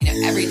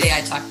Every day I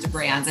talk to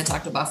brands. I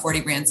talk to about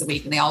 40 brands a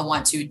week, and they all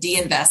want to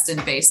de-invest in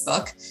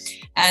Facebook.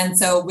 And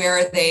so where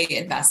are they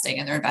investing?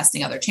 And they're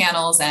investing other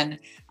channels and,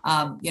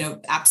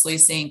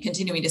 absolutely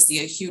continuing to see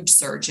a huge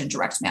surge in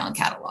direct mail and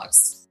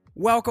catalogs.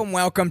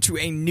 Welcome to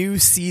a new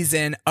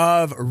season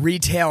of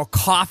Retail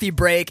Coffee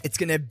Break. It's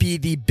going to be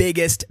the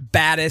biggest,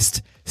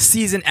 baddest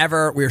season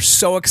ever. We're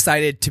so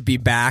excited to be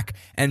back.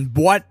 And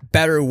what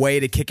better way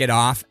to kick it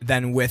off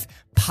than with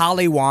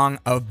Polly Wong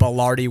of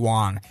Belardi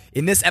Wong.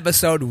 In this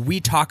episode, we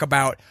talk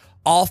about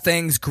all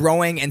things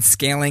growing and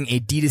scaling a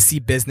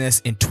D2C business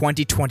in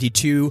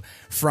 2022,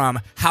 from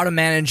how to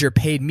manage your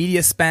paid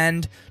media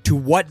spend to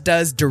what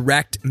does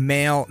direct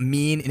mail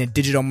mean in a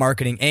digital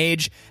marketing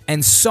age,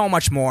 and so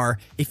much more.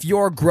 If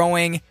you're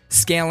growing,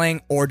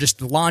 scaling, or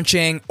just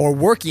launching or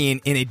working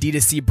in a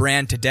D2C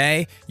brand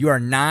today, you are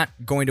not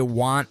going to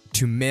want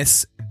to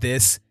miss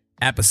this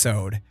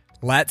episode.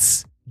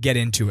 Let's get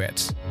into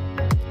it.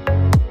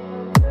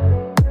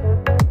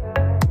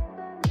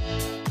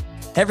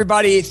 Hey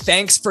everybody,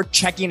 thanks for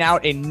checking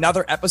out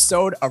another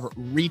episode of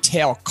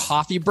Retail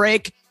Coffee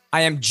Break.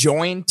 I am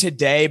joined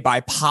today by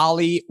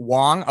Polly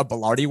Wong of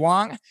Belardi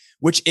Wong,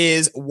 which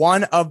is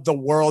one of the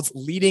world's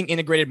leading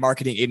integrated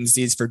marketing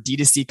agencies for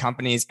D2C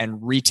companies and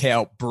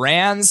retail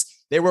brands.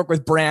 They work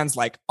with brands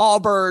like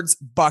Allbirds,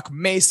 Buck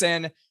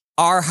Mason,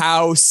 Our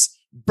House,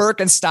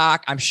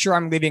 Birkenstock. I'm sure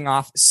I'm leaving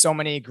off so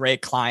many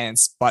great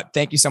clients, but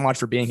thank you so much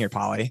for being here,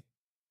 Polly.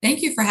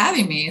 Thank you for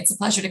having me. It's a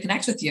pleasure to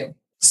connect with you.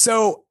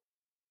 So,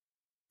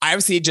 I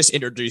obviously just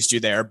introduced you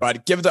there,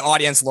 but give the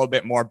audience a little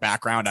bit more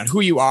background on who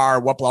you are,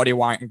 what Belardi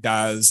Wong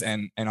does,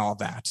 and all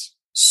that.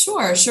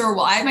 Sure.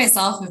 Well, I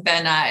myself have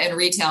been in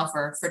retail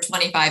for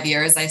 25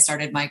 years. I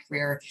started my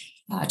career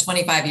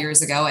 25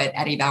 years ago at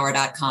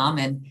eddybauer.com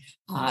and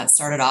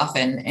started off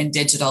in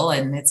digital,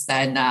 and it's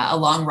been a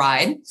long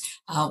ride.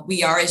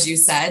 We are, as you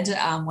said,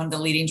 one of the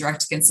leading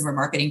direct-to-consumer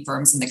marketing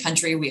firms in the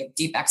country. We have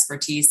deep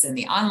expertise in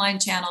the online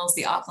channels,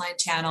 the offline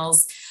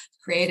channels,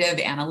 creative,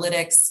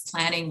 analytics,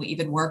 planning. We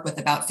even work with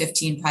about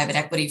 15 private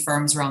equity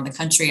firms around the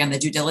country on the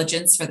due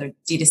diligence for their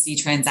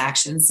D2C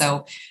transactions.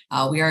 So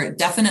we are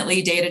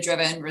definitely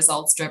data-driven,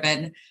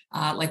 results-driven,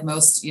 like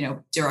most,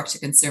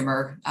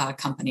 direct-to-consumer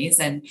companies.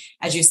 And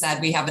as you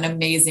said, we have an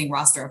amazing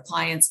roster of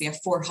clients. We have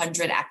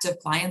 400 active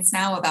clients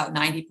now, about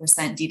 90%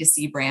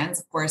 D2C brands.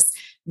 Of course,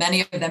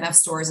 many of them have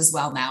stores as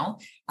well now.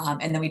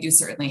 And then we do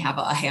certainly have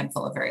a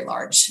handful of very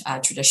large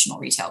traditional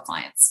retail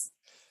clients.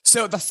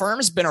 So the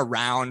firm's been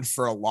around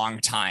for a long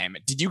time.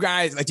 Did you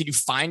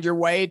find your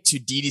way to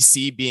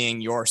D2C being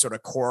your sort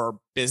of core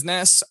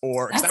business?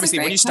 Or because obviously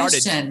when you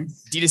started,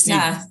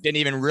 D2C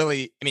didn't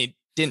really.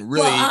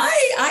 Well,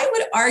 I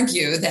would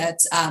argue that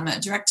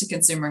direct to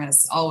consumer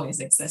has always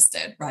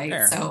existed, right?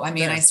 Fair. So,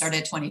 I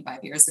started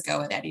 25 years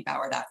ago at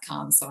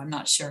eddybauer.com, so I'm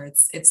not sure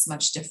it's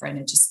much different.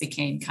 It just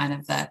became kind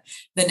of the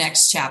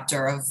next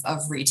chapter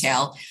of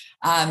retail.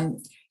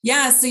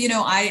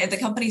 The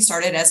company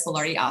started as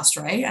Belardi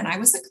Ostroy, and I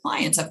was a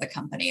client of the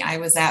company. I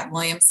was at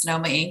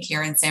Williams-Sonoma Inc.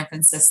 here in San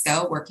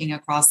Francisco, working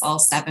across all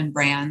 7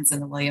 brands in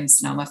the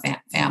Williams-Sonoma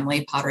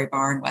family: Pottery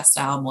Barn, West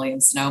Elm,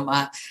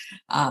 Williams-Sonoma.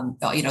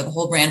 The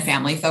whole brand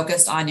family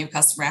focused on new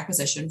customer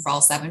acquisition for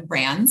all 7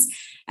 brands.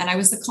 And I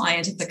was the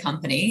client of the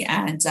company,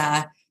 and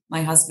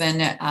my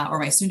husband, or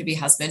my soon-to-be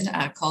husband,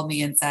 called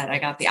me and said, "I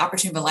got the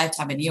opportunity of a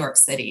lifetime in New York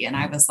City." And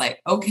I was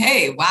like,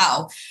 "Okay,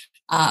 wow."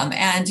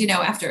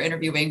 After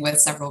interviewing with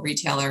several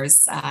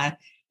retailers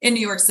in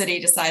New York City,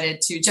 decided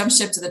to jump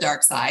ship to the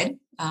dark side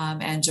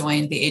and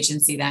joined the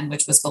agency then,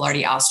 which was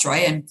Belardi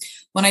Ostroy. And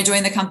when I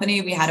joined the company,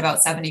 we had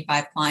about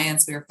 75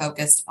 clients. We were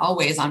focused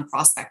always on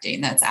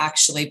prospecting. That's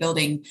actually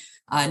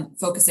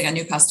focusing on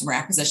new customer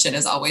acquisition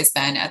has always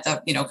been at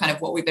the, kind of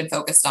what we've been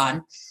focused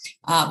on.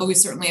 But we've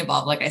certainly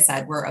evolved. Like I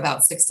said, we're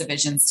about 6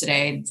 divisions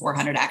today,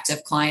 400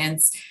 active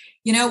clients.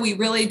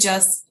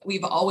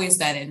 We've always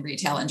been in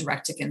retail and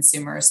direct to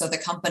consumer. So the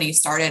company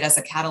started as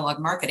a catalog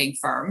marketing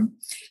firm.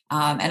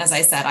 And as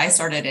I said, I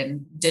started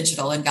in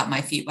digital and got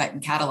my feet wet in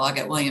catalog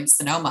at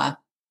Williams-Sonoma.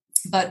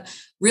 But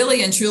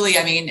really and truly,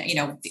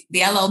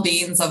 the LL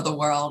Beans of the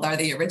world are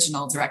the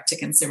original direct to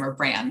consumer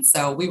brands.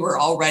 So we were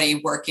already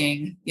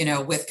working,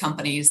 with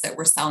companies that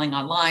were selling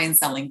online,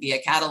 selling via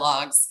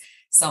catalogs,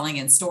 selling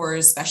in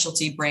stores,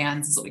 specialty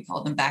brands is what we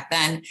called them back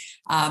then.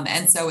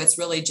 And so it's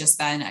really just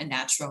been a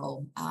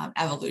natural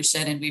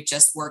evolution. And we've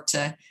just worked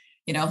to,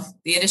 the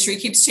industry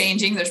keeps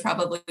changing. There's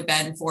probably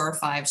been 4 or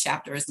 5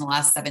 chapters in the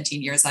last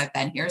 17 years I've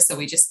been here. So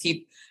we just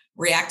keep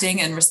reacting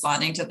and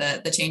responding to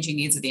the changing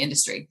needs of the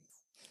industry.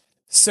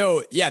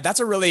 So yeah, that's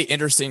a really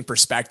interesting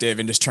perspective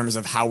in just terms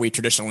of how we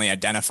traditionally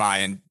identify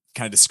and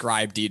kind of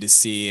describe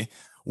D2C.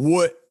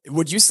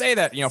 Would you say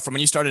that, from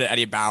when you started at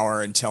Eddie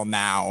Bauer until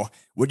now,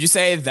 would you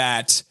say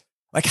that,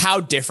 like, how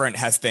different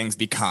has things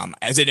become?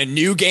 Is it a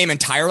new game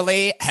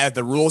entirely? Have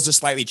the rules just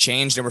slightly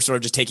changed and we're sort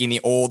of just taking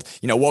the old,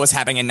 what was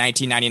happening in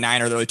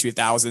 1999 or the early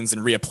 2000s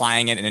and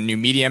reapplying it in a new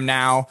medium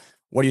now?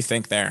 What do you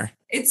think there?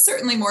 It's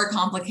certainly more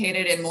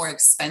complicated and more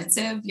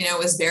expensive. It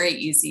was very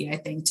easy, I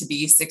think, to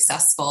be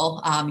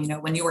successful.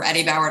 When you were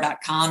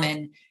eddybauer.com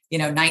and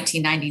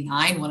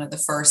 1999, one of the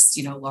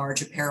first,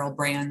 large apparel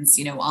brands,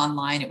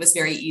 online. It was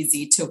very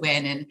easy to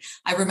win. And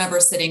I remember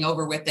sitting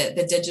over with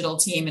the digital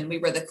team, and we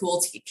were the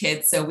cool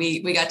kids. So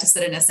we got to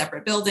sit in a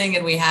separate building,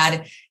 and we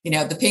had,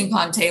 the ping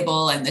pong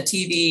table and the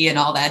TV and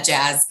all that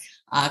jazz.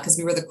 Because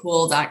we were the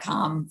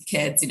cool.com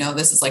kids,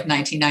 this is like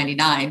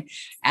 1999.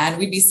 And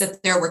we'd be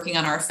sit there working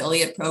on our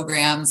affiliate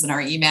programs and our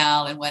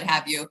email and what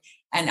have you.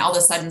 And all of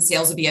a sudden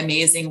sales would be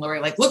amazing. Lori,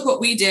 like, look what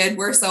we did.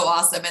 We're so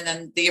awesome. And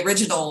then the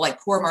original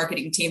core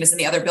marketing team is in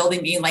the other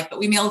building being like, but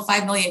we mailed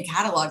 5 million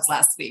catalogs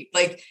last week.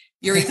 Like,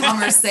 your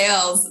e-commerce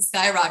sales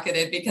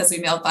skyrocketed because we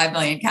mailed 5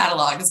 million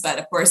catalogs. But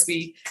of course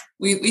we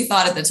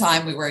thought at the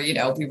time we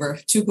were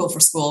too cool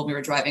for school. We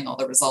were driving all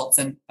the results.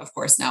 And of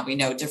course now we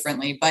know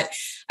differently, but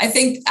I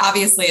think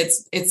obviously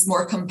it's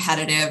more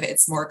competitive.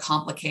 It's more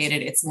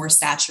complicated. It's more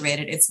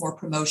saturated. It's more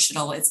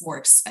promotional. It's more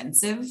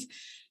expensive.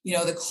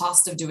 The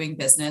cost of doing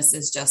business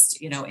is just,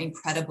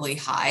 incredibly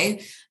high.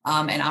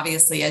 And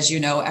obviously, as you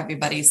know,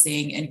 everybody's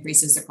seeing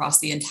increases across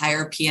the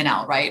entire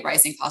P&L, right?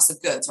 Rising cost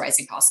of goods,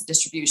 rising cost of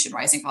distribution,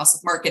 rising cost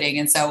of marketing.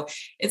 And so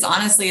it's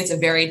a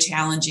very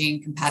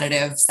challenging,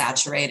 competitive,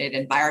 saturated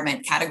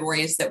environment.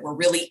 Categories that were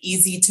really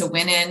easy to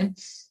win in,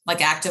 like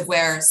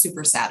activewear,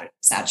 super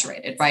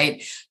saturated,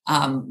 right?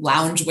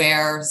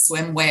 Loungewear,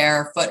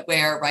 swimwear,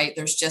 footwear, right?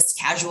 There's just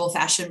casual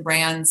fashion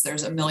brands.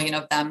 There's a million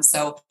of them.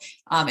 So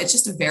it's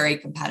just a very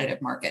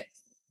competitive market.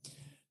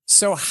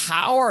 So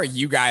how are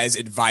you guys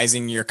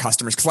advising your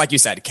customers? Because like you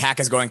said, CAC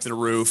is going to the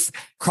roof,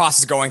 Cross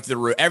is going to the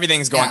roof,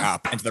 everything's going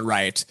up and to the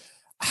right.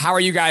 How are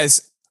you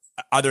guys,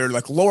 are there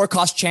like lower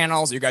cost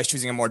channels? Are you guys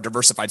choosing a more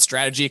diversified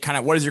strategy? Kind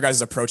of what is your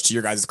guys' approach to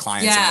your guys'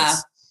 clients? Yeah.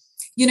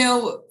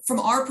 From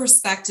our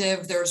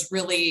perspective, there's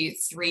really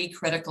 3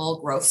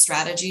 critical growth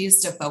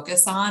strategies to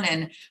focus on.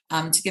 And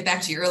to get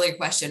back to your earlier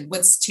question,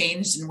 what's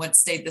changed and what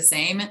stayed the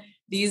same?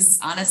 These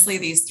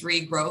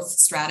 3 growth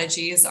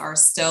strategies are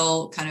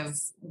still kind of,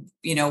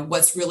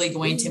 what's really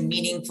going to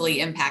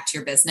meaningfully impact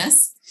your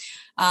business.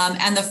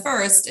 And the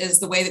first is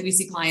the way that we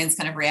see clients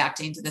kind of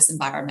reacting to this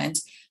environment,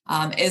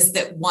 is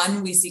that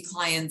one, we see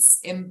clients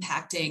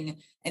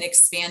impacting and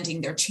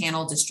expanding their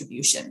channel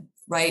distribution.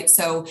 Right.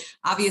 So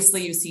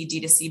obviously you see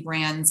D2C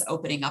brands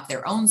opening up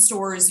their own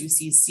stores. You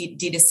see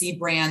D2C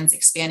brands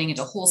expanding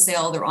into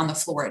wholesale. They're on the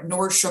floor at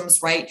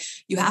Nordstrom's, right?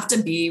 You have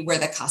to be where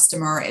the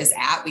customer is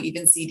at. We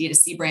even see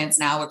D2C brands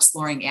now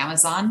exploring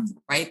Amazon,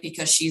 right?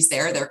 Because she's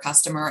there, their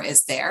customer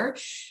is there.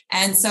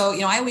 And so,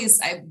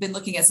 I've been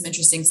looking at some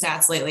interesting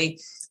stats lately.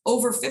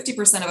 Over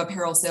 50% of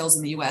apparel sales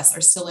in the US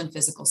are still in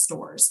physical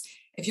stores.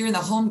 If you're in the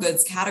home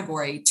goods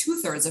category,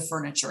 2/3 of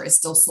furniture is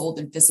still sold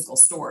in physical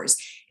stores.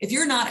 If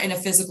you're not in a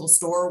physical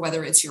store,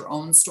 whether it's your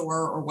own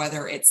store or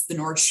whether it's the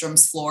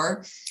Nordstrom's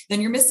floor,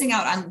 then you're missing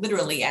out on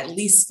literally at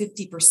least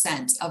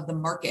 50% of the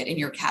market in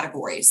your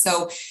category.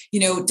 So,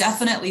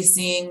 definitely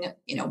seeing,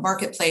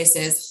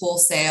 marketplaces,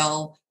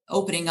 wholesale,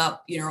 opening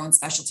up your own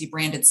specialty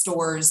branded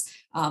stores,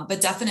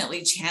 but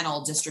definitely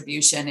channel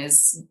distribution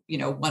is,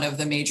 one of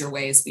the major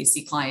ways we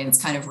see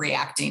clients kind of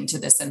reacting to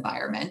this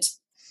environment.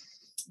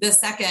 The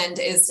second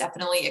is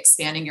definitely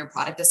expanding your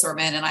product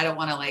assortment. And I don't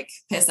want to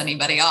piss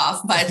anybody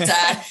off, but,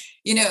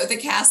 the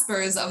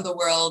Caspers of the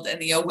world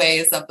and the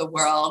Aways of the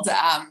world,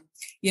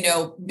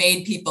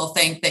 made people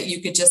think that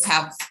you could just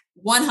have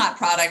one hot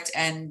product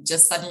and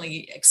just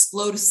suddenly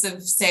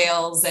explosive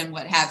sales and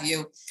what have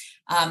you.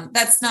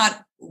 That's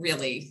not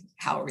really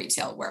how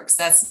retail works.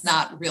 That's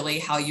not really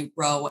how you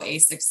grow a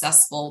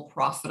successful,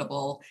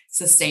 profitable,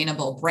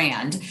 sustainable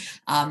brand.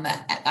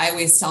 I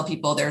always tell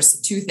people there's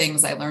 2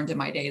 things I learned in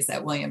my days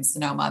at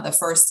Williams-Sonoma. The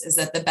first is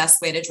that the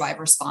best way to drive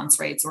response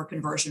rates or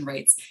conversion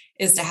rates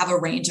is to have a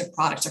range of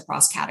products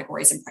across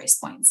categories and price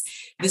points.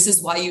 This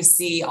is why you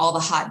see all the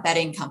hot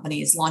bedding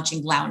companies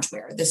launching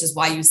loungewear. This is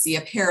why you see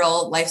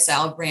apparel,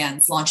 lifestyle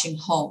brands launching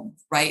home,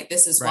 right?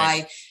 This is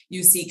why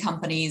you see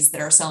companies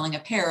that are selling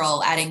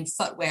apparel, adding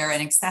footwear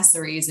and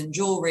accessories and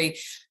jewelry.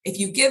 If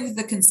you give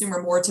the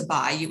consumer more to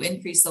buy, you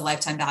increase the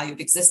lifetime value of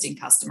existing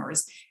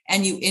customers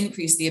and you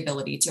increase the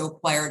ability to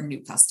acquire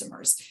new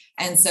customers.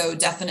 And so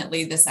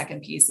definitely the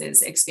second piece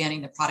is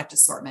expanding the product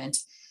assortment.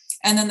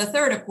 And then the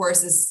third, of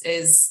course,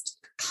 is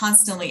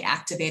constantly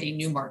activating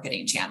new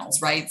marketing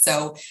channels, right?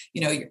 So,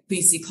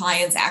 we see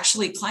clients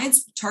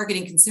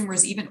targeting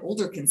consumers, even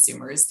older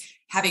consumers,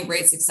 having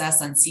great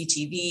success on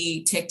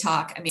CTV,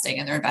 TikTok, and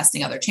they're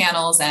investing in other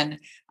channels and,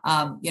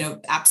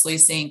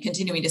 absolutely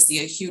continuing to see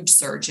a huge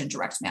surge in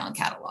direct mail and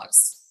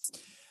catalogs.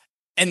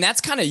 And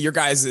that's kind of your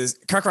guys'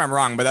 correct me if I'm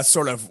wrong, but that's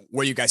sort of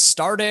where you guys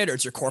started, or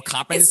it's your core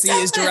competency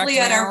is direct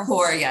mail? At our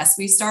core. Yes.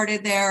 We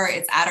started there.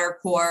 It's at our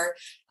core.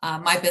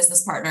 My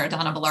business partner,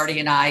 Donna Velarde,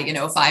 and I,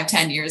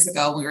 5-10 years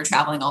ago, we were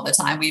traveling all the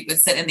time. We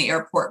would sit in the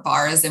airport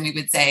bars and we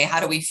would say, how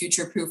do we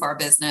future-proof our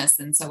business?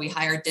 And so we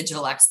hired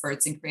digital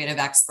experts and creative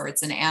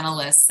experts and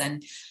analysts.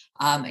 And,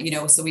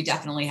 so we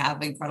definitely have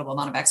an incredible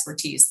amount of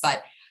expertise,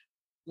 but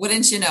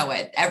Wouldn't you know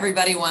it?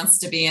 Everybody wants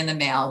to be in the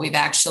mail. We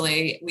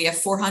have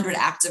 400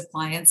 active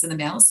clients in the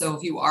mail. So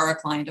if you are a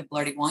client of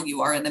Blarty Wong,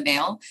 you are in the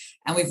mail.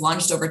 And we've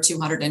launched over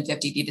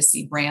 250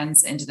 D2C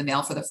brands into the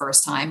mail for the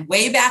first time.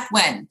 Way back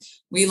when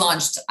we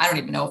launched, I don't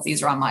even know if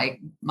these are on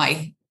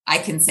my I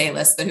can say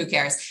list, but who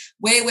cares?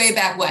 Way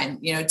back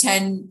when,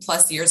 10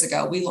 plus years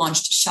ago, we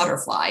launched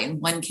Shutterfly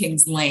and One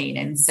Kings Lane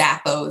and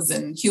Zappos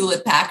and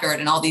Hewlett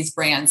Packard and all these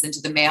brands into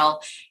the mail.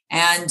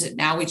 And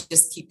now we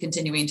just keep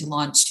continuing to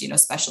launch,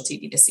 specialty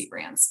D2C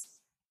brands.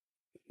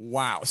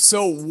 Wow.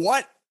 So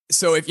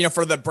if,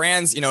 for the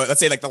brands, let's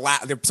say like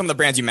some of the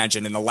brands you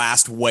mentioned in the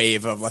last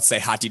wave of, let's say,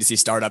 hot D2C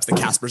startups, the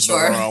Caspers of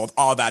the world,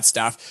 all that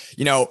stuff,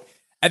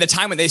 at the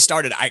time when they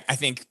started, I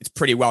think it's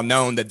pretty well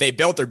known that they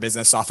built their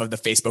business off of the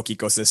Facebook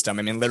ecosystem.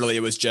 I mean, literally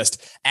it was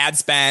just ad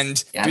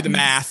spend, do the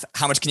math.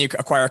 How much can you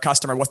acquire a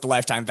customer? What's the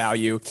lifetime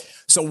value?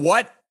 So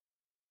I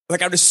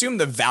would assume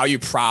the value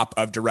prop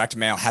of direct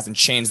mail hasn't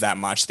changed that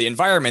much. The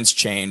environment's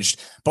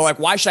changed, but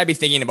why should I be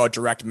thinking about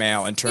direct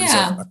mail in terms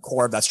of a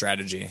core of that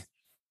strategy?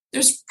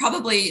 There's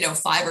probably,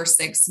 5 or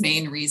 6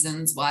 main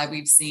reasons why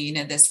we've seen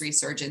this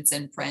resurgence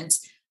in print.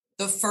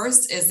 The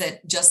first is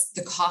that just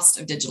the cost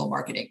of digital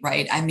marketing,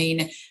 right? I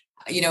mean,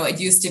 it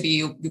used to be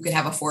you could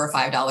have a $4 or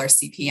 $5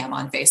 CPM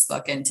on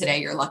Facebook, and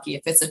today you're lucky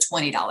if it's a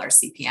 $20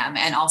 CPM.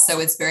 And also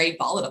it's very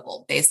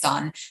volatile based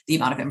on the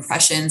amount of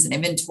impressions and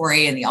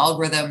inventory and the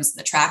algorithms and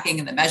the tracking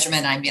and the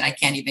measurement. I mean, I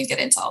can't even get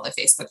into all the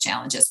Facebook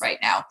challenges right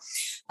now.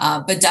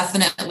 But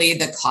definitely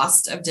the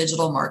cost of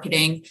digital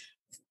marketing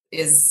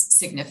is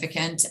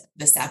significant.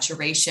 The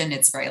saturation,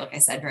 it's very, like I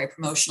said, very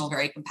promotional,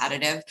 very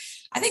competitive.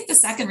 I think the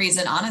second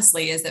reason,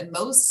 honestly, is that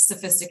most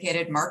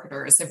sophisticated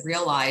marketers have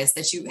realized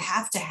that you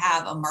have to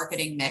have a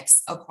marketing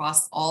mix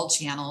across all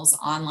channels,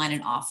 online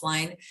and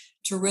offline,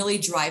 to really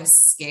drive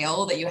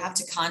scale, that you have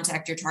to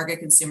contact your target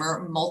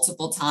consumer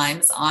multiple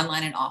times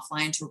online and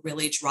offline to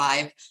really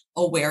drive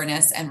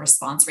awareness and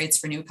response rates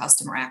for new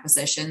customer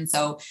acquisition.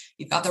 So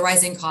you've got the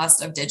rising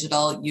cost of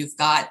digital. You've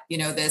got,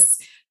 this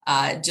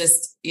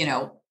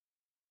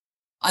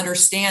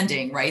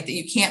understanding, right, that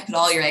you can't put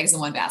all your eggs in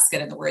one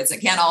basket. In the words, it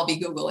can't all be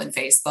Google and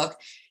Facebook.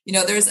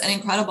 There's an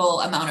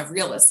incredible amount of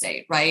real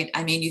estate, right?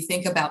 I mean, you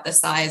think about the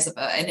size of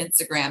an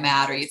Instagram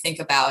ad, or you think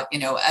about,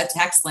 a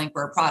text link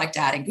or a product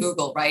ad in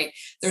Google, right?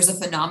 There's a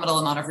phenomenal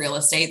amount of real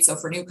estate. So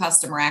for new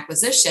customer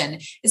acquisition,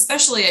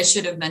 especially, I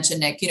should have mentioned,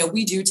 Nick,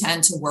 we do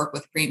tend to work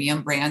with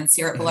premium brands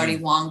here at Blarty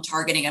Wong,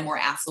 targeting a more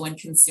affluent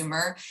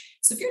consumer.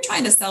 So if you're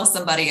trying to sell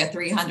somebody a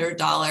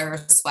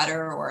 $300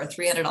 sweater or a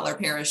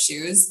 $300 pair of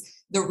shoes,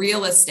 the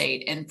real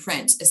estate in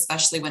print,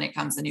 especially when it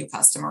comes to new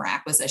customer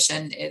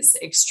acquisition, is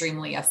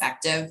extremely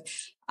effective.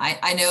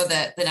 I know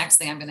that the next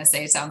thing I'm going to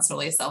say sounds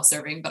totally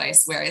self-serving, but I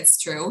swear it's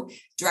true.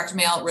 Direct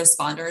mail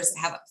responders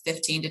have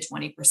 15 to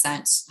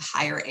 20%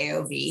 higher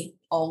AOV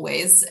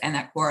always, and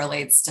that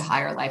correlates to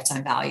higher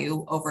lifetime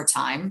value over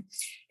time.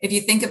 If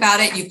you think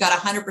about it, you've got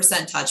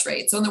 100% touch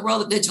rate. So in the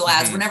world of digital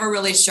ads, we're never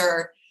really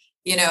sure,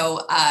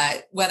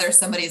 whether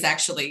somebody's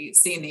actually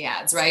seen the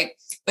ads, right?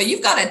 But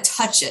you've got to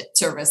touch it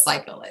to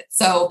recycle it.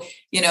 So,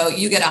 you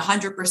get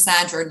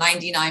 100% or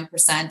 99%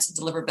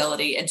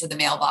 deliverability into the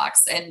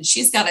mailbox, and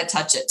she's got to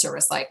touch it to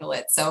recycle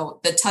it. So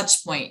the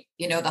touch point,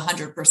 the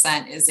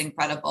 100% is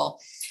incredible.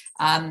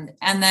 And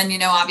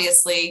then,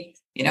 obviously,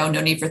 no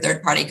need for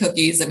third-party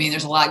cookies. I mean,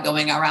 there's a lot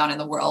going around in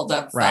the world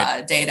of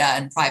data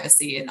and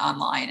privacy and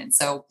online. And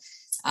so,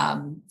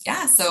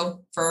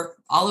 so for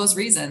all those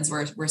reasons,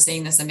 we're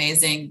seeing this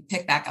amazing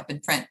pick back up in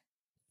print.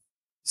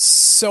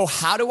 So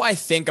how do I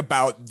think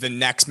about the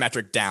next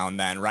metric down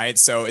then, right?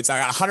 So it's a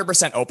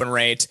 100% open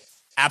rate.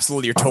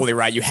 Absolutely. You're totally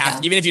right. You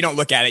have, even if you don't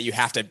look at it, you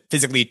have to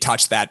physically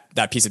touch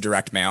that piece of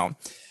direct mail.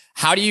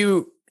 How do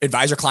you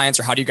advise your clients,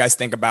 or how do you guys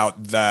think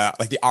about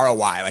the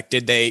ROI? Like,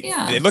 did they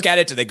look at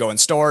it? Did they go in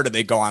store? Did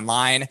they go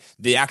online?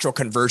 The actual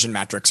conversion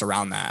metrics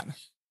around that.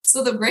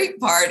 So the great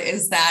part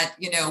is that,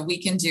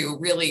 we can do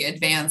really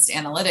advanced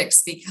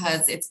analytics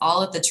because it's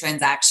all at the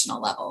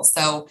transactional level.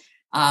 So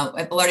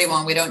at Blarty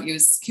Wong, we don't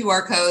use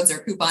QR codes or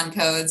coupon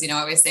codes. I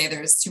always say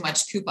there's too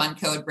much coupon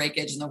code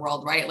breakage in the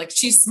world, right? Like,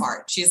 she's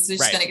smart. She's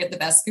going to get the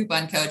best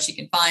coupon code she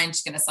can find.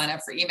 She's going to sign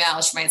up for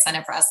email. She might sign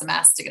up for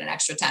SMS to get an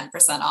extra 10%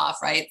 off,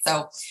 right?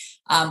 So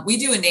we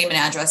do a name and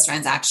address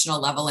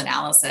transactional level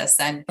analysis,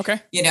 and,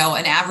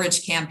 an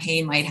average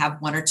campaign might have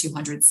 100 or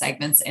 200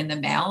 segments in the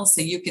mail.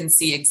 So you can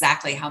see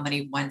exactly how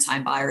many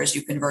one-time buyers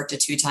you convert to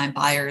two-time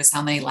buyers,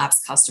 how many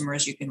lapsed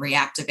customers you can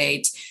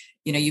reactivate.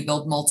 You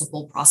build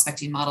multiple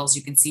prospecting models.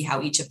 You can see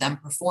how each of them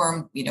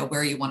perform,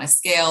 where you want to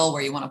scale,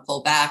 where you want to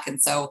pull back.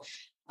 And so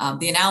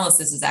the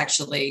analysis is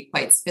actually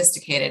quite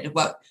sophisticated.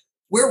 What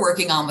we're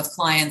working on with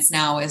clients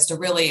now is to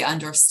really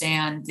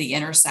understand the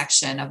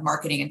intersection of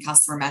marketing and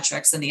customer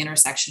metrics and the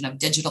intersection of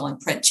digital and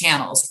print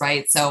channels,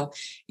 right? So,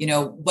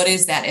 what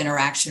is that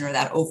interaction or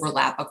that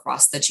overlap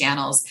across the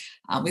channels?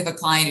 We have a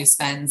client who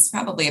spends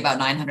probably about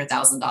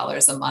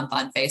 $900,000 a month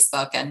on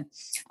Facebook. And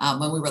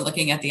when we were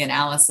looking at the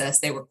analysis,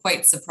 they were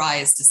quite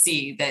surprised to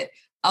see that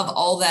of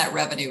all that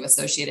revenue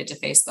associated to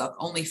Facebook,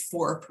 only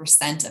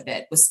 4% of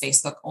it was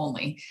Facebook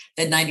only.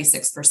 That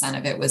 96%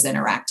 of it was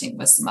interacting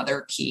with some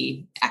other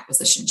key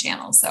acquisition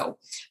channels. So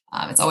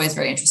it's always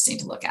very interesting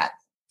to look at.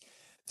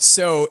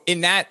 So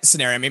in that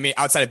scenario, maybe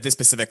outside of this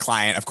specific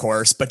client, of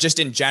course, but just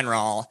in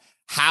general,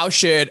 how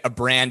should a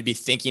brand be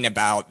thinking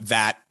about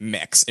that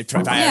mix? If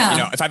I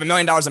have, if I have $1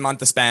 million a month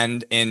to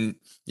spend in,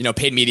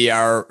 paid media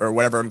or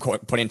whatever I'm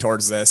putting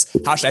towards this,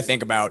 how should I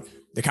think about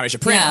the combination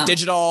of print,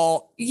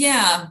 digital?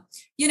 Yeah.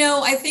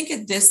 I think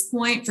at this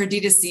point for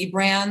D2C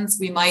brands,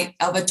 we might,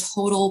 of a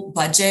total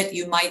budget,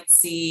 you might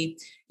see,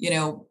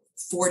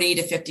 40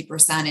 to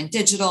 50% in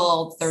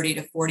digital, 30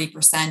 to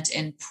 40%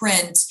 in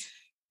print,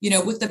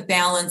 with the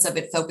balance of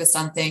it focused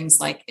on things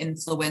like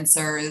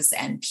influencers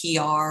and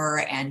PR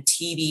and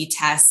TV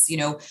tests.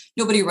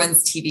 Nobody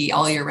runs TV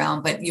all year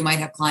round, but you might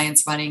have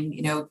clients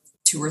running,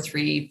 2 or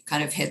 3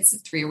 kind of hits,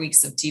 3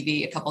 weeks of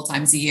TV a couple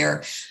times a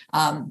year.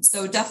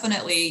 So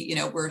definitely,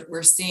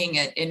 we're seeing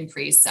it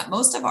increase.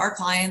 Most of our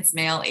clients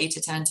mail 8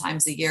 to 10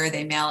 times a year.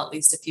 They mail at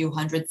least a few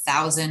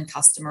 100,000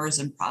 customers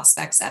and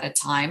prospects at a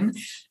time.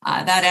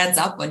 That adds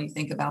up when you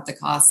think about the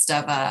cost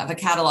of a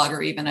catalog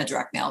or even a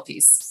direct mail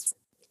piece.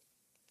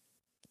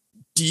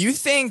 Do you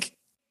think,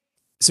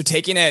 so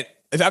taking it,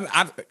 if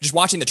I'm just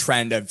watching the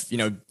trend of,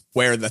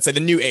 where let's say the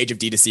new age of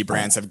D2C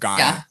brands have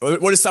gone,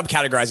 what is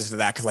subcategorizes for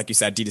that? Because like you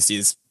said, D2C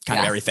is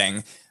kind of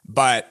everything,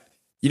 but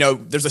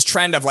there's this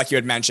trend of, like you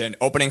had mentioned,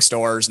 opening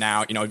stores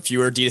now. If you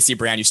were a D2C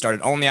brand, you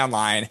started only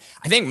online.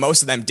 I think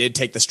most of them did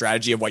take the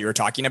strategy of what you were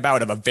talking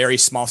about, of a very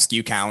small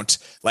SKU count,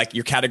 like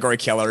your category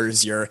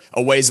killers, your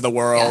Aways of the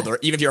world, or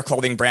even if you're a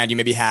clothing brand, you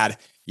maybe had,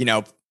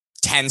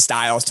 10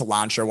 styles to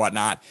launch or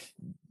whatnot.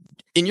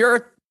 In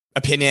your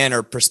opinion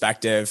or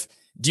perspective,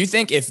 do you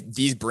think if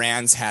these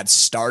brands had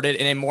started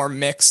in a more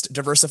mixed,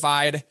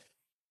 diversified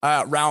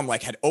realm,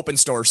 like had opened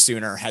stores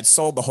sooner, had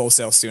sold the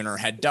wholesale sooner,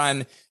 had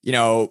done,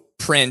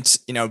 print,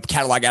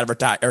 catalog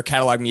or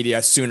catalog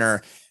media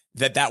sooner,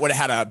 that would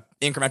have had a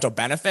incremental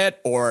benefit?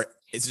 Or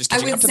is it just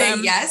catching up to them? I would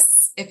say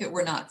yes, if it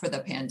were not for the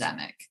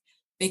pandemic,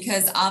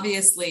 because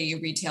obviously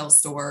retail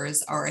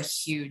stores are a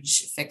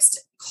huge fixed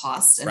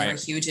cost and they're a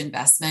huge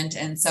investment.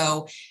 And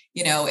so,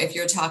 if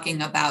you're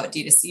talking about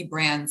D2C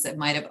brands that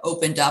might have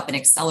opened up and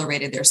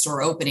accelerated their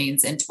store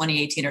openings in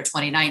 2018 or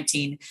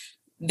 2019,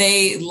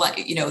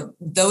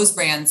 those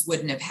brands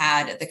wouldn't have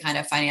had the kind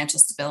of financial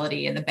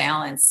stability and the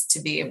balance to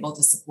be able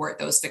to support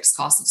those fixed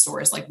costs of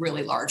stores, like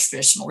really large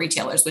traditional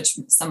retailers, which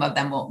some of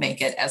them won't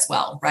make it as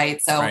well.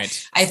 Right. So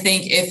I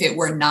think if it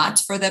were not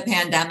for the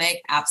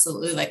pandemic,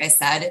 absolutely. Like I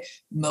said,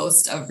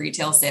 most of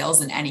retail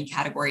sales in any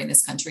category in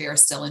this country are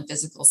still in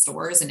physical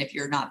stores. And if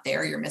you're not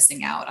there, you're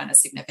missing out on a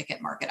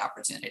significant market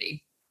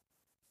opportunity.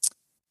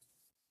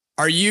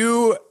 Are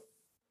you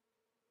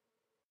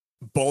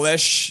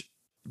bullish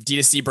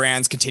D2C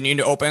brands continuing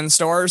to open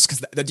stores?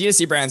 Because the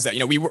D2C brands that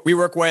we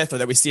work with or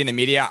that we see in the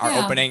media are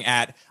opening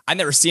at, I've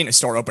never seen a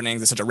store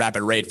openings at such a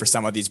rapid rate for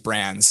some of these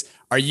brands.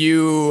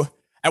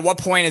 At what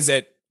point is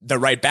it the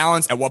right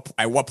balance? At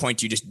what point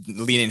do you just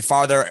lean in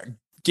farther,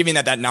 given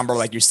that number,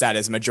 like you said,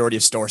 is majority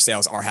of store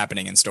sales are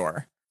happening in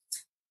store?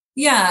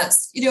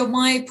 Yes.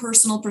 My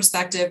personal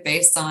perspective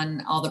based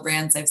on all the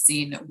brands I've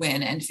seen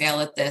win and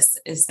fail at this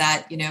is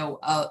that,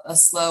 a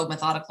slow,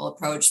 methodical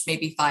approach,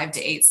 maybe 5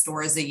 to 8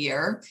 stores a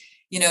year.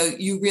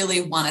 You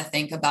really want to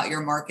think about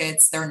your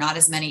markets. There are not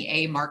as many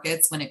A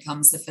markets when it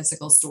comes to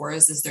physical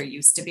stores as there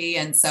used to be.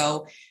 And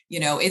so,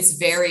 it's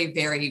very,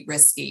 very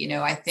risky.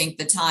 I think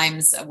the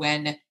times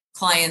when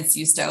clients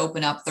used to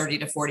open up 30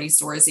 to 40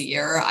 stores a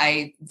year,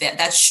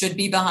 that should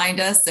be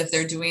behind us. If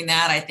they're doing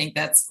that, I think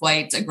that's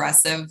quite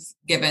aggressive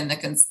given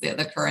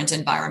the current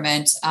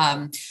environment.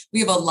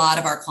 We have a lot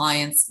of our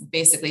clients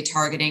basically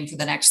targeting for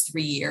the next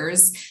 3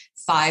 years,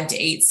 5 to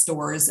 8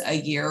 stores a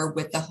year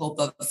with the hope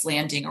of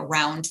landing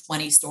around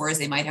 20 stores.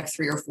 They might have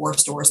 3 or 4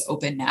 stores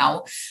open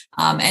now.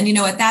 And,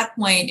 at that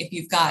point, if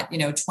you've got,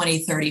 20,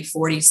 30,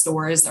 40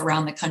 stores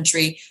around the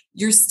country,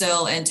 you're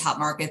still in top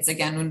markets.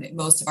 Again,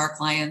 most of our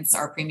clients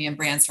are premium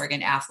brands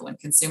targeting affluent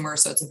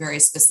consumers. So it's a very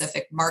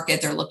specific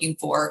market they're looking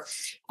for.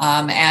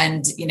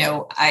 And,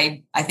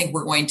 I think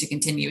we're going to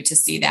continue to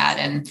see that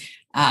and,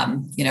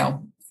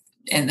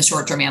 in the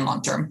short term and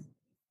long term.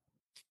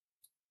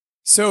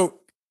 So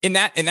in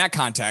that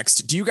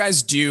context, do you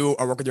guys do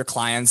or work with your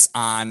clients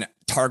on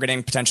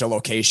targeting potential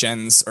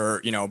locations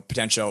or,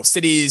 potential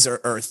cities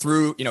or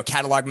through,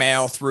 catalog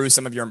mail, through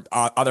some of your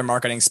other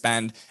marketing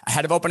spend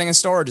ahead of opening a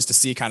store, just to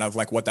see kind of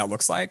like what that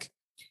looks like?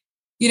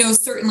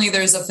 Certainly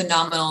there's a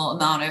phenomenal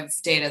amount of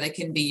data that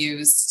can be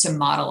used to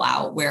model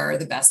out where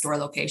the best store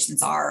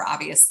locations are.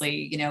 Obviously,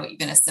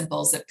 even a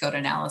simple zip code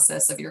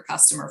analysis of your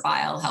customer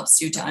file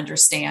helps you to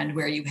understand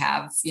where you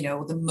have,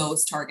 the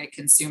most target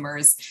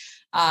consumers.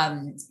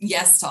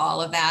 Yes to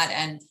all of that.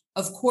 And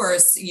of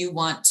course, you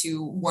want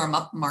to warm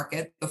up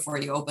market before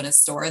you open a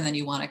store, and then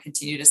you want to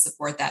continue to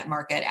support that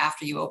market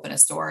after you open a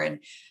store. And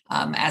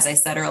as I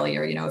said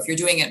earlier, if you're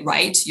doing it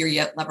right, you're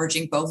yet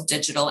leveraging both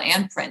digital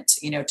and print,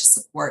 to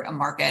support a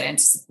market and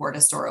to support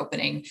a store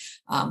opening.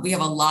 We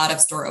have a lot of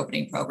store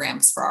opening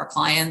programs for our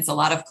clients. A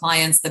lot of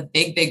clients, the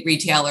big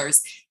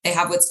retailers, they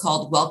have what's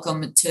called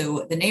Welcome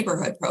to the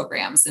Neighborhood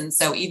programs. And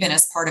so even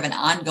as part of an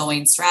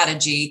ongoing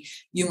strategy,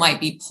 you might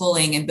be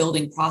pulling and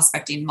building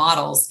prospecting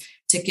models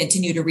to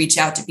continue to reach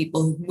out to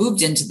people who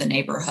moved into the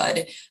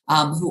neighborhood,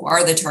 who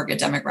are the target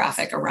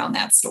demographic around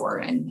that store.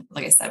 And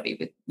like I said,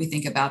 we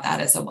think about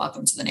that as a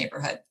Welcome to the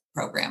Neighborhood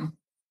program.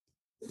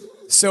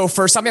 So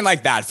for something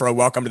like that, for a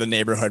Welcome to the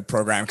Neighborhood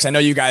program, because I know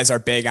you guys are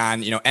big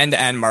on,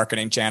 end-to-end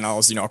marketing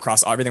channels,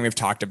 across everything we've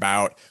talked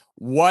about,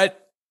 what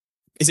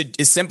is it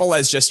as simple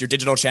as just your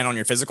digital channel and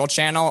your physical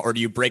channel, or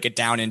do you break it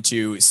down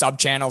into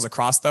sub-channels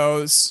across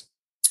those?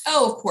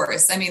 Oh, of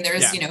course. I mean,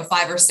 there's,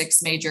 5 or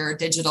 6 major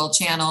digital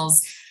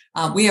channels.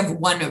 We have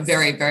one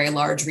very, very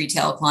large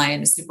retail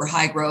client, a super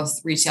high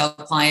growth retail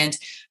client.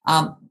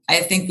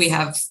 I think we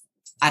have,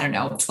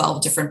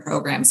 12 different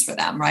programs for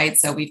them, right?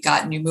 So we've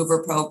got new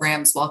mover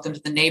programs, Welcome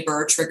to the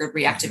Neighbor, Triggered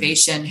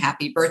Reactivation,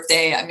 Happy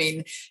Birthday. I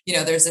mean,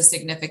 there's a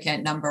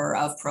significant number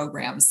of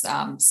programs.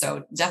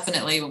 So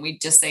definitely when we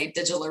just say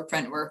digital or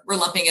print, we're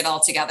lumping it all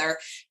together.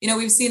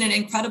 We've seen an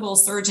incredible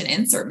surge in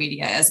insert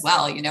media as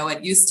well.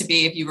 It used to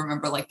be, if you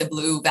remember, like the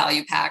blue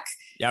value pack,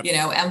 yep,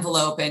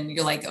 envelope, and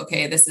you're like,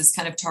 okay, this is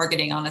kind of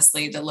targeting,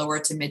 honestly, the lower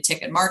to mid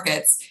ticket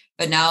markets.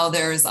 But now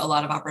there's a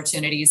lot of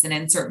opportunities in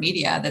insert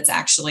media that's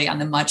actually on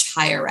the much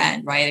higher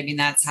end, right? I mean,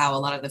 that's how a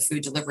lot of the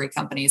food delivery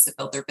companies have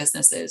built their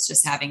businesses,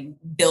 just having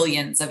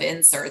billions of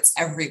inserts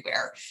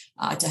everywhere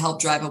to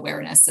help drive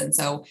awareness. And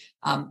so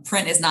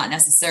print is not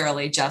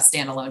necessarily just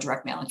standalone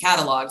direct mail and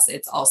catalogs.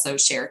 It's also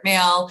shared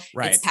mail,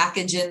 right, it's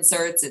package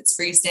inserts, it's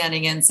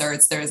freestanding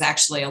inserts. There's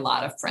actually a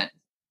lot of print.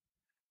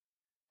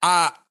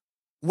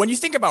 When you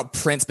think about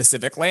print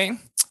specifically,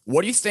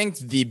 what do you think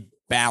the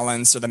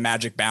balance or the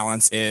magic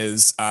balance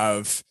is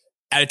of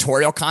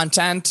editorial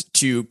content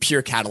to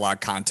pure catalog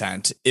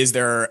content? Is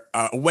there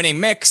a winning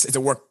mix? Does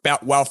it work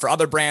well for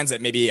other brands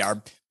that maybe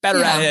are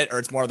better at it, or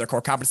it's more of their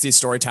core competency,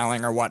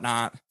 storytelling or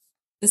whatnot?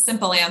 The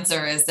simple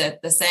answer is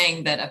that the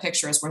saying that a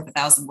picture is worth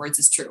 1,000 words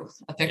is true.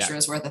 A picture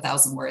is worth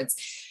 1,000 words.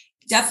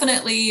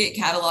 Definitely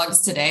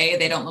catalogs today,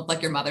 they don't look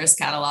like your mother's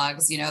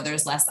catalogs.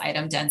 There's less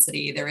item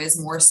density. There is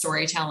more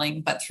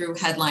storytelling, but through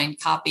headline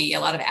copy, a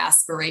lot of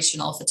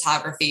aspirational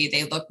photography.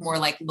 They look more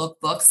like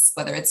lookbooks,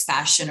 whether it's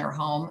fashion or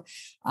home.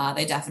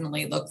 They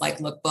definitely look like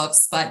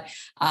lookbooks. But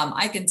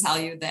I can tell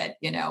you that,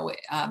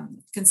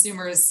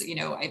 consumers,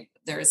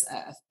 there's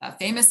a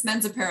famous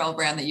men's apparel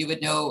brand that you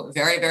would know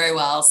very, very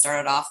well,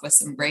 started off with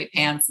some great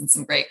pants and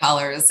some great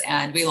colors,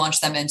 and we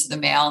launched them into the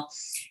mail.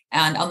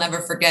 And I'll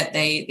never forget,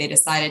 they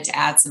decided to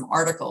add some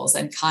articles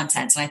and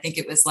content. And I think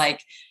it was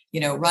like,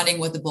 running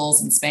with the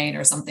bulls in Spain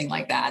or something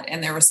like that.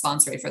 And their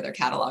response rate for their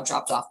catalog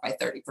dropped off by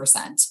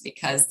 30%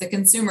 because the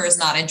consumer is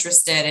not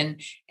interested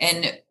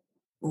in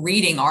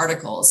reading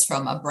articles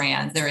from a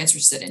brand. They're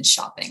interested in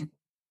shopping.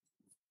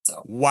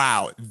 So.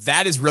 Wow,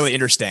 that is really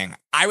interesting.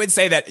 I would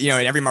say that, in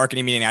every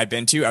marketing meeting I've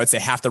been to, I would say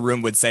half the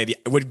room would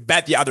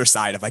bet the other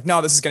side of like,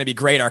 no, this is going to be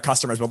great. Our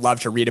customers would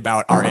love to read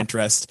about our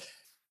interest.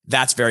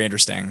 That's very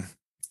interesting.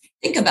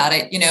 Think about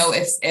it.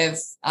 If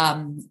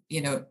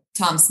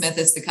Tom Smith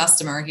is the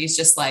customer, he's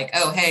just like,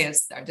 oh, hey,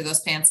 do those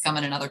pants come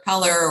in another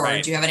color? Or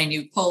right, do you have any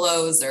new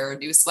polos or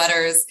new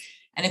sweaters?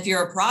 And if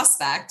you're a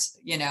prospect,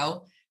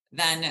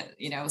 then,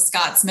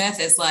 Scott Smith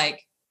is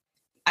like,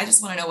 I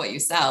just want to know what you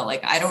sell.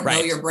 Like, I don't know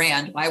your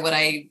brand. Why would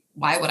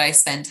I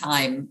spend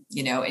time,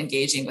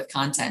 engaging with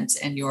content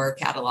in your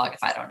catalog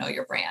if I don't know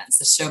your brand?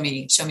 So show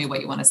me what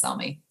you want to sell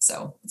me.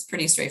 So it's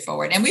pretty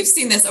straightforward. And we've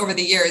seen this over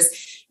the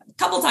years. A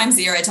couple times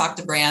a year, I talk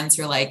to brands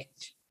who are like,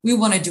 we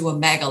want to do a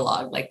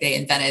megalog, like they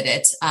invented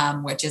it,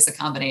 which is a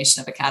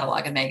combination of a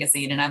catalog and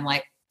magazine. And I'm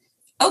like,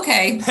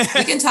 okay,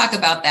 we can talk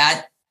about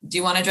that. Do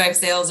you want to drive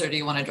sales or do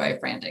you want to drive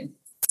branding?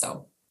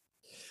 So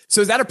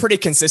is that a pretty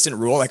consistent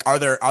rule? Like, are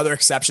there other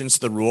exceptions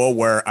to the rule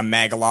where a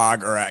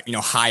megalog or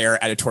a higher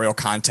editorial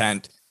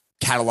content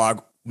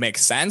catalog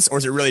makes sense? Or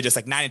is it really just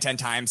like 9 and 10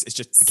 times it's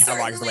just the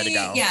catalog is the way to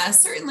go? Yeah,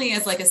 certainly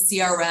as like a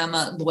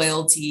CRM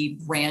loyalty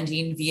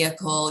branding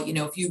vehicle,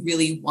 if you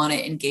really want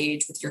to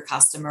engage with your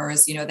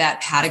customers,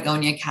 that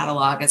Patagonia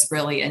catalog is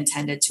really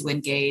intended to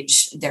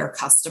engage their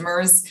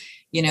customers.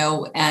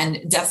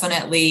 And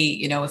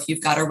definitely, if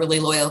you've got a really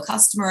loyal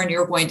customer and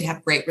you're going to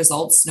have great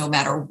results no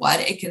matter what,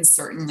 it can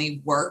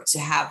certainly work to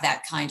have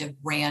that kind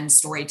of brand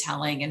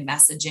storytelling and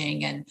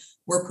messaging. And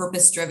we're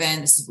purpose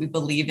driven. This is what we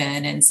believe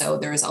in. And so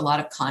there's a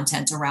lot of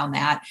content around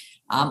that.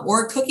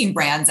 Or cooking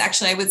brands.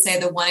 Actually, I would say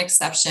the one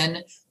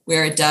exception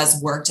where it does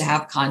work to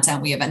have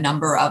content, we have a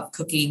number of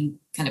cooking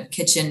kind of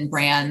kitchen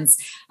brands,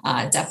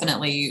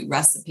 definitely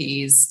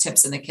recipes,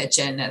 tips in the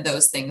kitchen.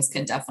 Those things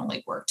can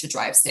definitely work to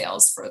drive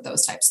sales for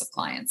those types of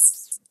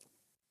clients.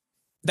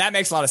 That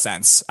makes a lot of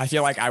sense. I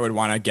feel like I would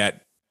want to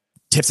get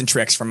tips and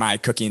tricks from my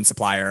cooking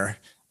supplier.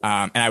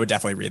 And I would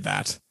definitely read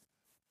that.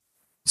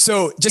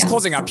 So just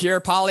closing up here,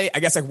 Polly, I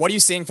guess, like, what are you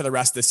seeing for the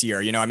rest of this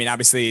year? You know, I mean,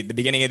 obviously the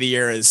beginning of the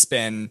year has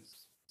been,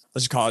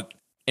 let's just call it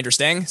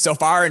interesting so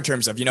far in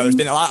terms of, you know, there's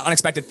been a lot of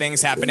unexpected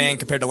things happening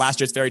compared to last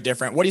year. It's very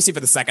different. What do you see for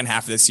the second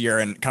half of this year,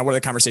 and kind of what are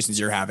the conversations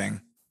you're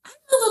having? I'm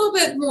a little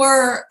bit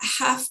more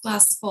half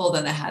glass full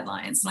than the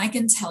headlines, and I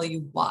can tell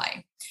you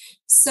why.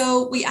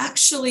 So we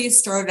actually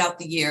started out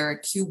the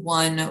year,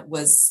 Q1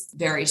 was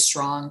very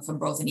strong from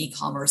both an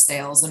e-commerce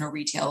sales and a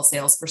retail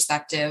sales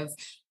perspective.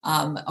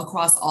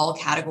 Across all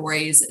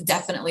categories.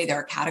 Definitely there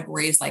are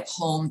categories like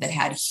home that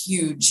had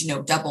huge,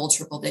 double,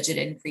 triple digit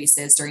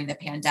increases during the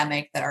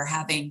pandemic that are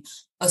having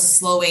a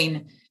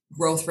slowing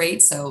growth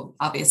rate. So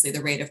obviously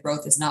the rate of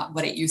growth is not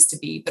what it used to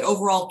be, but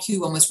overall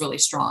Q1 was really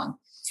strong.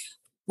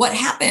 What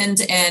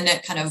happened in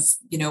kind of,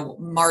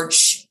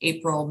 March,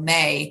 April,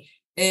 May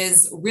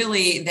is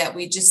really that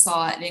we just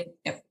saw an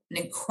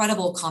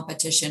incredible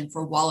competition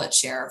for wallet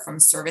share from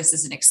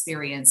services and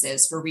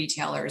experiences for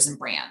retailers and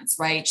brands,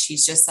 right?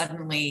 She's just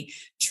suddenly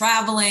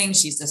traveling,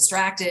 she's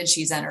distracted,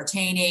 she's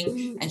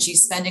entertaining, and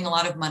she's spending a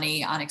lot of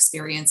money on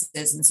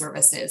experiences and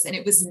services. And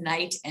it was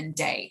night and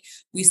day.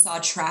 We saw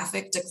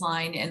traffic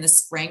decline in the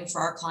spring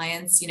for our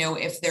clients.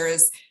 If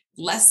there's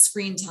less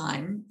screen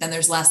time, then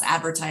there's less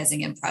advertising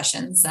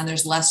impressions, and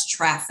there's less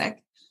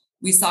traffic.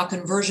 We saw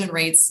conversion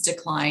rates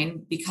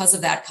decline because of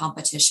that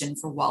competition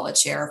for wallet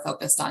share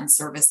focused on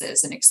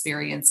services and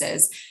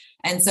experiences.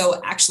 And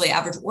so actually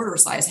average order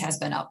size has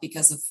been up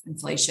because of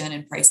inflation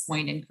and price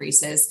point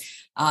increases.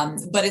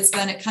 But it's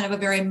been kind of a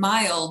very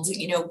mild,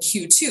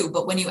 Q2.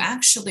 But when you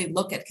actually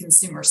look at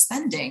consumer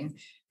spending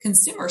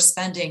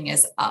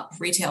is up.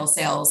 Retail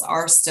sales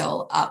are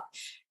still up.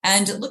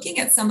 And looking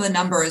at some of the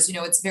numbers,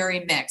 it's very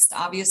mixed.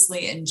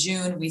 Obviously in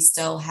June, we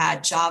still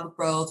had job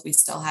growth. We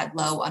still had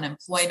low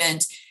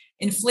unemployment.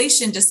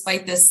 Inflation,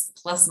 despite this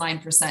plus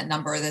 9%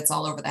 number that's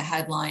all over the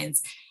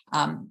headlines,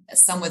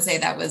 some would say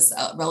that was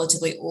a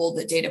relatively old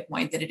data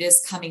point, that it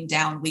is coming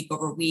down week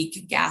over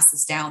week. Gas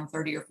is down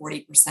 30 or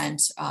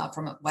 40%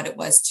 from what it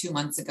was 2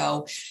 months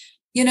ago.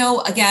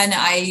 Again,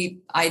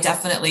 I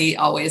definitely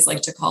always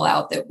like to call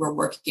out that we're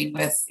working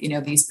with,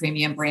 these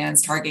premium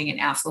brands targeting an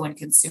affluent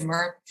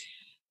consumer.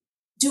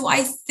 Do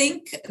I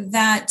think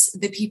that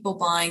the people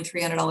buying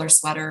 $300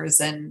 sweaters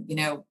and,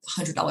 $100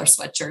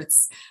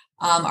 sweatshirts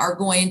are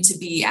going to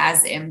be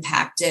as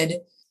impacted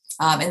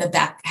in the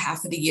back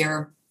half of the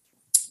year?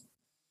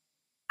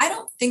 I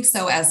don't think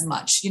so as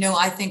much.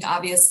 I think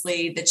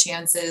obviously the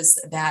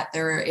chances that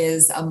there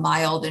is a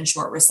mild and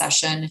short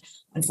recession,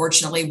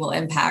 unfortunately, will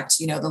impact,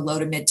 the low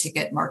to mid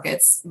ticket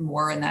markets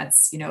more. And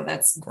that's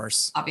of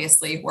course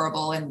obviously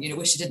horrible and,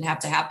 wish it didn't have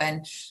to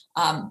happen.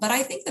 But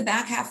I think the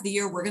back half of the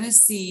year, we're going to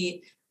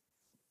see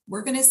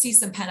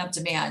some pent up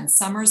demand.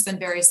 Summer's been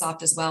very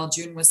soft as well.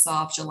 June was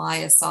soft. July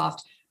is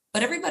soft.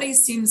 But everybody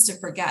seems to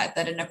forget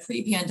that in a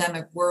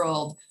pre-pandemic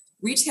world,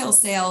 retail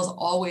sales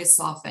always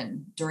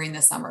soften during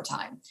the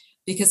summertime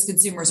because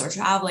consumers are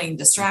traveling,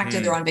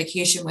 distracted, they're on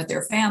vacation with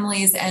their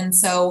families. And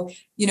so,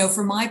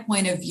 from my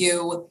point of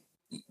view,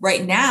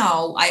 right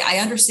now, I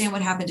understand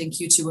what happened in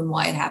Q2 and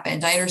why it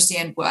happened. I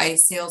understand why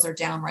sales are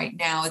down right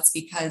now. It's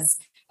because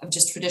of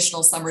just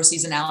traditional summer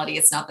seasonality.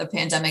 It's not the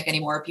pandemic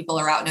anymore. People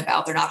are out and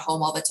about. They're not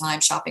home all the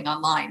time shopping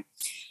online.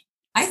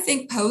 I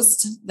think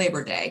post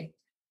Labor Day,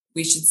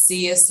 we should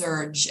see a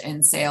surge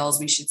in sales.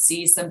 We should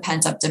see some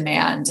pent up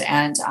demand.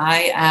 And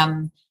I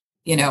am,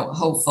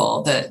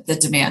 hopeful that the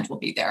demand will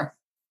be there.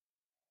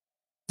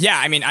 Yeah.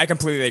 I mean, I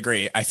completely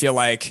agree. I feel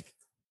like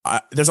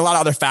there's a lot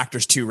of other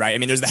factors too, right? I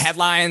mean, there's the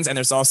headlines and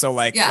there's also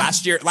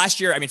last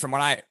year, I mean, from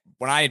what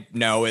I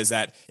know is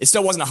that it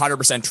still wasn't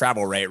 100%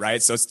 travel rate,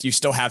 right? So you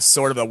still have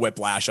sort of a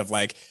whiplash of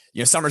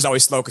summer's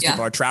always slow because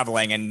people are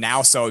traveling. And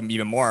now, so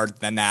even more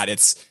than that,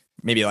 it's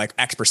maybe like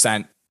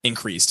X%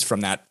 increased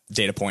from that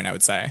data point, I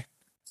would say.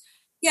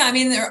 Yeah, I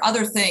mean, there are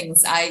other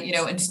things.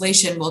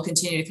 Inflation will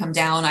continue to come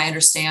down. I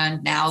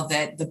understand now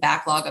that the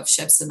backlog of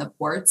ships in the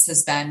ports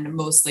has been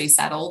mostly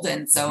settled.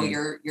 And so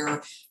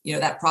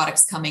that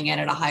product's coming in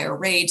at a higher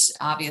rate.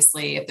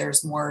 Obviously, if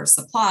there's more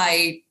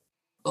supply,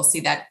 we'll see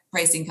that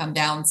pricing come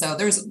down. So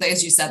there's,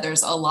 as you said,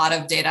 there's a lot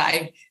of data.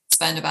 I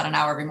spend about an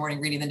hour every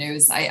morning reading the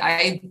news.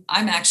 I'm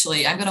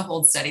going to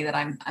hold steady that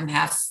I'm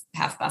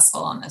half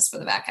busful on this for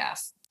the back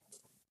half.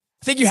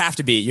 I think you have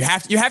to be. You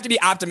have to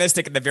be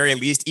optimistic at the very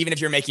least, even if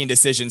you're making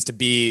decisions to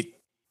be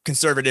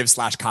conservative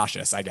 /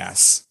 cautious, I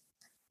guess.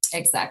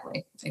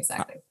 Exactly.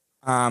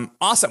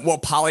 Awesome. Well,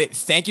 Polly,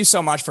 thank you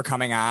so much for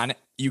coming on.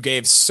 You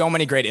gave so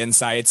many great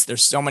insights.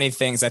 There's so many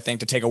things I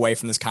think to take away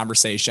from this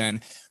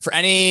conversation. For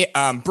any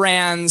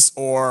brands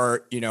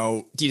or,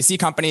 D2C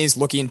companies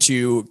looking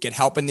to get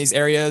help in these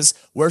areas,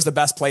 where's the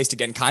best place to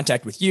get in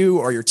contact with you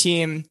or your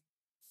team?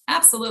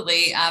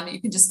 Absolutely.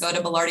 You can just go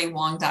to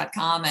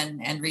belardiwong.com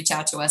and reach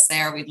out to us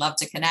there. We'd love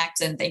to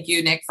connect. And thank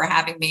you, Nick, for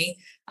having me.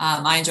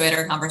 I enjoyed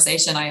our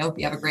conversation. I hope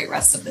you have a great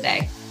rest of the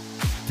day.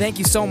 Thank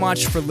you so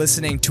much for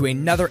listening to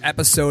another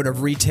episode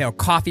of Retail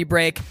Coffee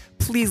Break.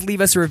 Please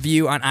leave us a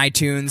review on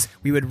iTunes.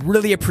 We would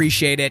really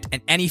appreciate it.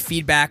 And any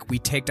feedback we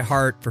take to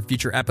heart for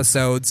future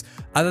episodes.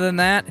 Other than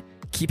that,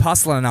 keep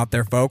hustling out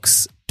there,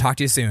 folks. Talk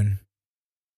to you soon.